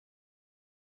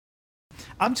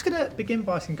I'm just going to begin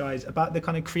by asking guys about the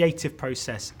kind of creative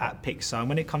process at Pixar and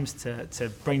when it comes to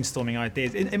brainstorming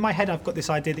ideas. In my head, I've got this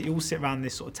idea that you all sit around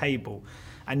this sort of table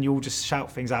and you all just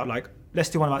shout things out like, let's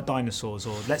do one about dinosaurs,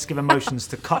 or let's give emotions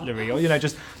to cutlery, or,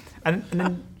 just... And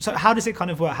then, so how does it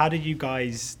kind of work? How do you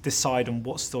guys decide on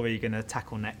what story you're going to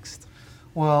tackle next?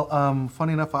 Well,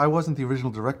 funny enough, I wasn't the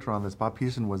original director on this. Bob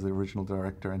Peterson was the original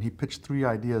director, and he pitched 3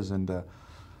 ideas, and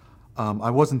I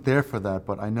wasn't there for that,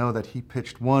 but I know that he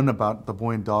pitched one about the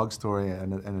boy and dog story,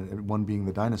 and one being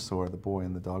the dinosaur, the boy,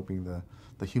 and the dog being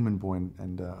the human boy,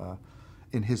 and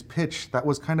in his pitch, that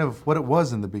was kind of what it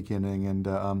was in the beginning,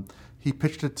 and he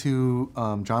pitched it to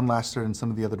John Lasseter and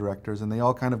some of the other directors, and they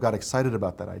all kind of got excited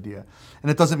about that idea. And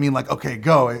it doesn't mean like, okay,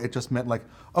 go. It just meant like,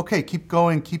 okay, keep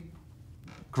going, keep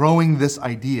growing this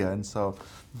idea. And so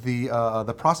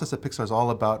the process at Pixar is all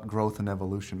about growth and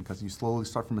evolution, because you slowly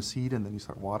start from a seed and then you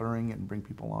start watering it and bring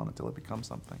people on until it becomes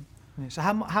something. So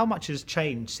how much has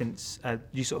changed since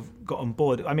you sort of got on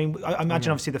board? I mean, I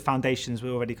imagine obviously the foundations were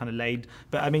already kind of laid,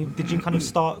 but I mean, did you kind of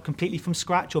start completely from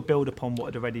scratch or build upon what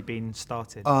had already been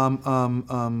started?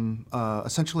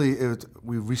 Essentially,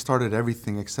 we restarted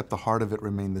everything except the heart of it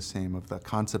remained the same, of the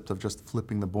concept of just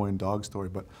flipping the boy and dog story,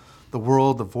 but the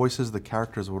world, the voices, the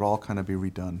characters would all kind of be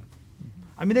redone.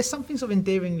 I mean, there's something sort of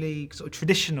endearingly sort of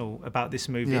traditional about this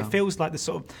movie. Yeah. It feels like the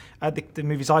sort of the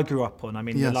movies I grew up on. I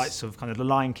mean, yes. The likes of kind of The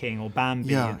Lion King or Bambi.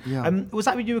 Yeah. Was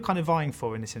that what you were kind of vying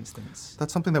for in this instance?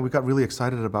 That's something that we got really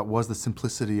excited about, was the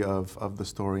simplicity of the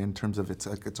story in terms of it's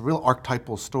a real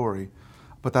archetypal story,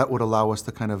 but that would allow us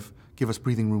to kind of give us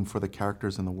breathing room for the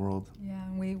characters in the world. Yeah,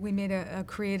 we made a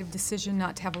creative decision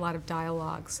not to have a lot of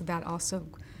dialogue, so that also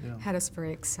had us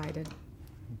very excited.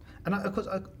 And of course,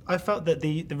 I felt that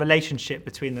the relationship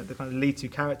between the kind of lead 2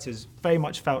 characters very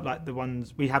much felt like the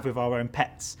ones we have with our own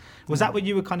pets. Was that what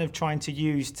you were kind of trying to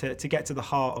use to get to the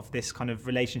heart of this kind of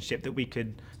relationship that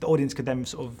the audience could then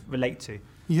sort of relate to?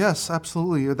 Yes,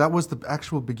 absolutely. That was the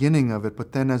actual beginning of it.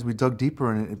 But then as we dug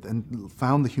deeper in it and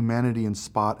found the humanity in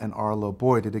Spot and Arlo,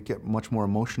 boy, did it get much more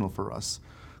emotional for us.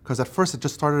 Because at first it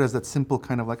just started as that simple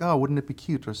kind of like, oh, wouldn't it be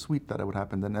cute or sweet that it would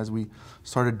happen? Then as we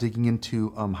started digging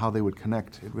into how they would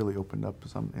connect, it really opened up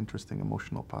some interesting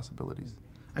emotional possibilities.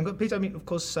 And Peter, I mean, of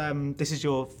course, this is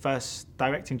your first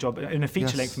directing job in a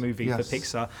feature-length movie for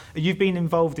Pixar. You've been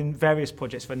involved in various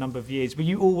projects for a number of years. Were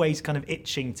you always kind of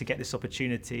itching to get this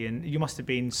opportunity? And you must have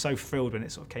been so thrilled when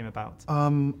it sort of came about.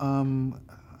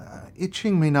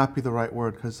 Itching may not be the right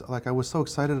word, because like I was so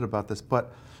excited about this,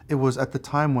 but it was at the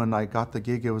time when I got the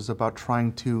gig, it was about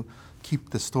trying to keep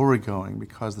the story going,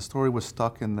 because the story was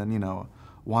stuck, and then,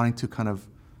 wanting to kind of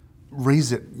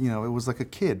raise it, it was like a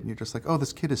kid. You're just like, oh,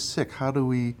 this kid is sick. How do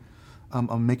we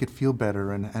make it feel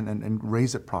better and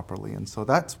raise it properly? And so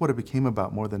that's what it became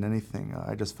about more than anything.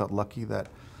 I just felt lucky that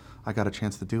I got a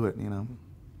chance to do it, And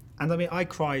I mean, I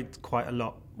cried quite a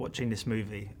lot watching this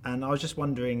movie, and I was just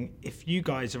wondering if you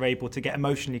guys are able to get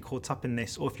emotionally caught up in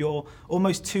this, or if you're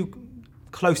almost too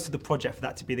close to the project for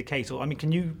that to be the case. Or, I mean,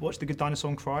 can you watch The Good Dinosaur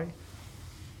and cry?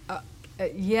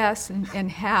 Yes,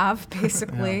 and have,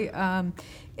 basically.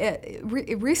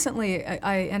 Recently,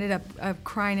 I ended up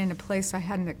crying in a place I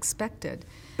hadn't expected.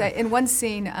 In one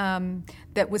scene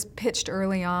that was pitched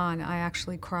early on, I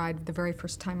actually cried the very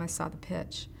first time I saw the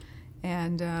pitch.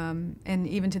 And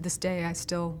even to this day, I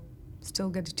still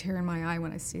get a tear in my eye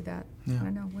when I see that. Yeah. I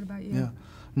don't know. What about you? Yeah.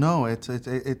 No,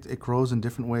 it grows in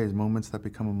different ways. Moments that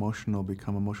become emotional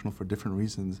for different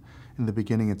reasons. In the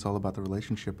beginning, it's all about the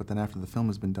relationship, but then after the film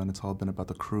has been done, it's all been about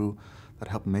the crew that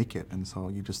helped make it. And so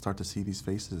you just start to see these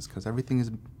faces, because everything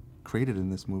is created in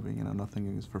this movie.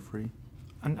 Nothing is for free.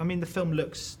 And I mean, the film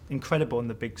looks incredible on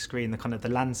the big screen, the kind of the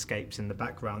landscapes in the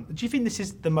background. Do you think this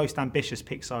is the most ambitious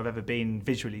Pixar have ever been,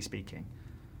 visually speaking?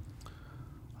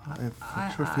 It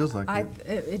sure feels like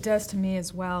it. It does to me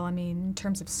as well. I mean, in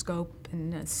terms of scope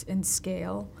and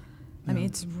scale, I mean,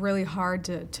 it's really hard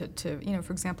to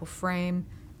for example, frame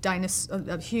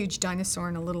a huge dinosaur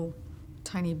and a little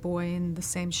tiny boy in the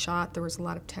same shot. There was a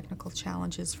lot of technical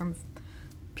challenges from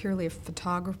purely a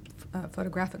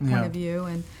photographic point of view,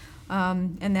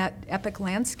 and that epic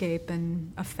landscape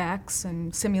and effects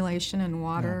and simulation and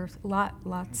water,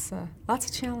 lots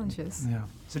of challenges. Yeah.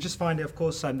 So just finally, of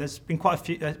course, there's been quite a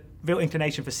few real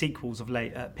inclination for sequels of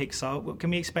late at Pixar. Can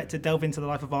we expect to delve into the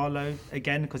life of Arlo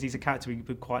again? Because he's a character we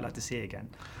would quite like to see again.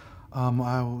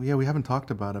 We haven't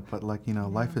talked about it, but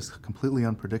life is completely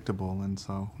unpredictable, and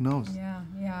so who knows?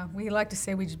 Yeah. We like to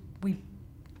say we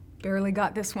barely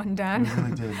got this one done. We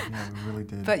really did. Yeah, we really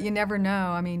did. But you never know.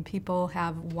 I mean, people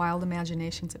have wild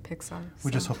imaginations at Pixar.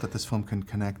 We just hope that this film can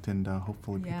connect, and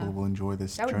hopefully people will enjoy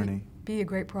this journey. be a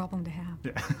great problem to have.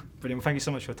 Yeah. Brilliant. Thank you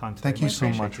so much for your time today. Thank you so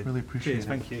Appreciate much. it. Really appreciate Cheers. it.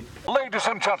 Thank you. Ladies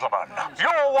and gentlemen,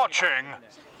 you're watching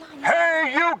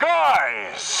Hey You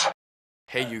Guys!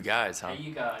 Hey You Guys, huh? Hey,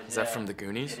 you guys. Is that from the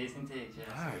Goonies? It is indeed,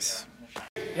 yeah. Nice.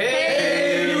 Hey,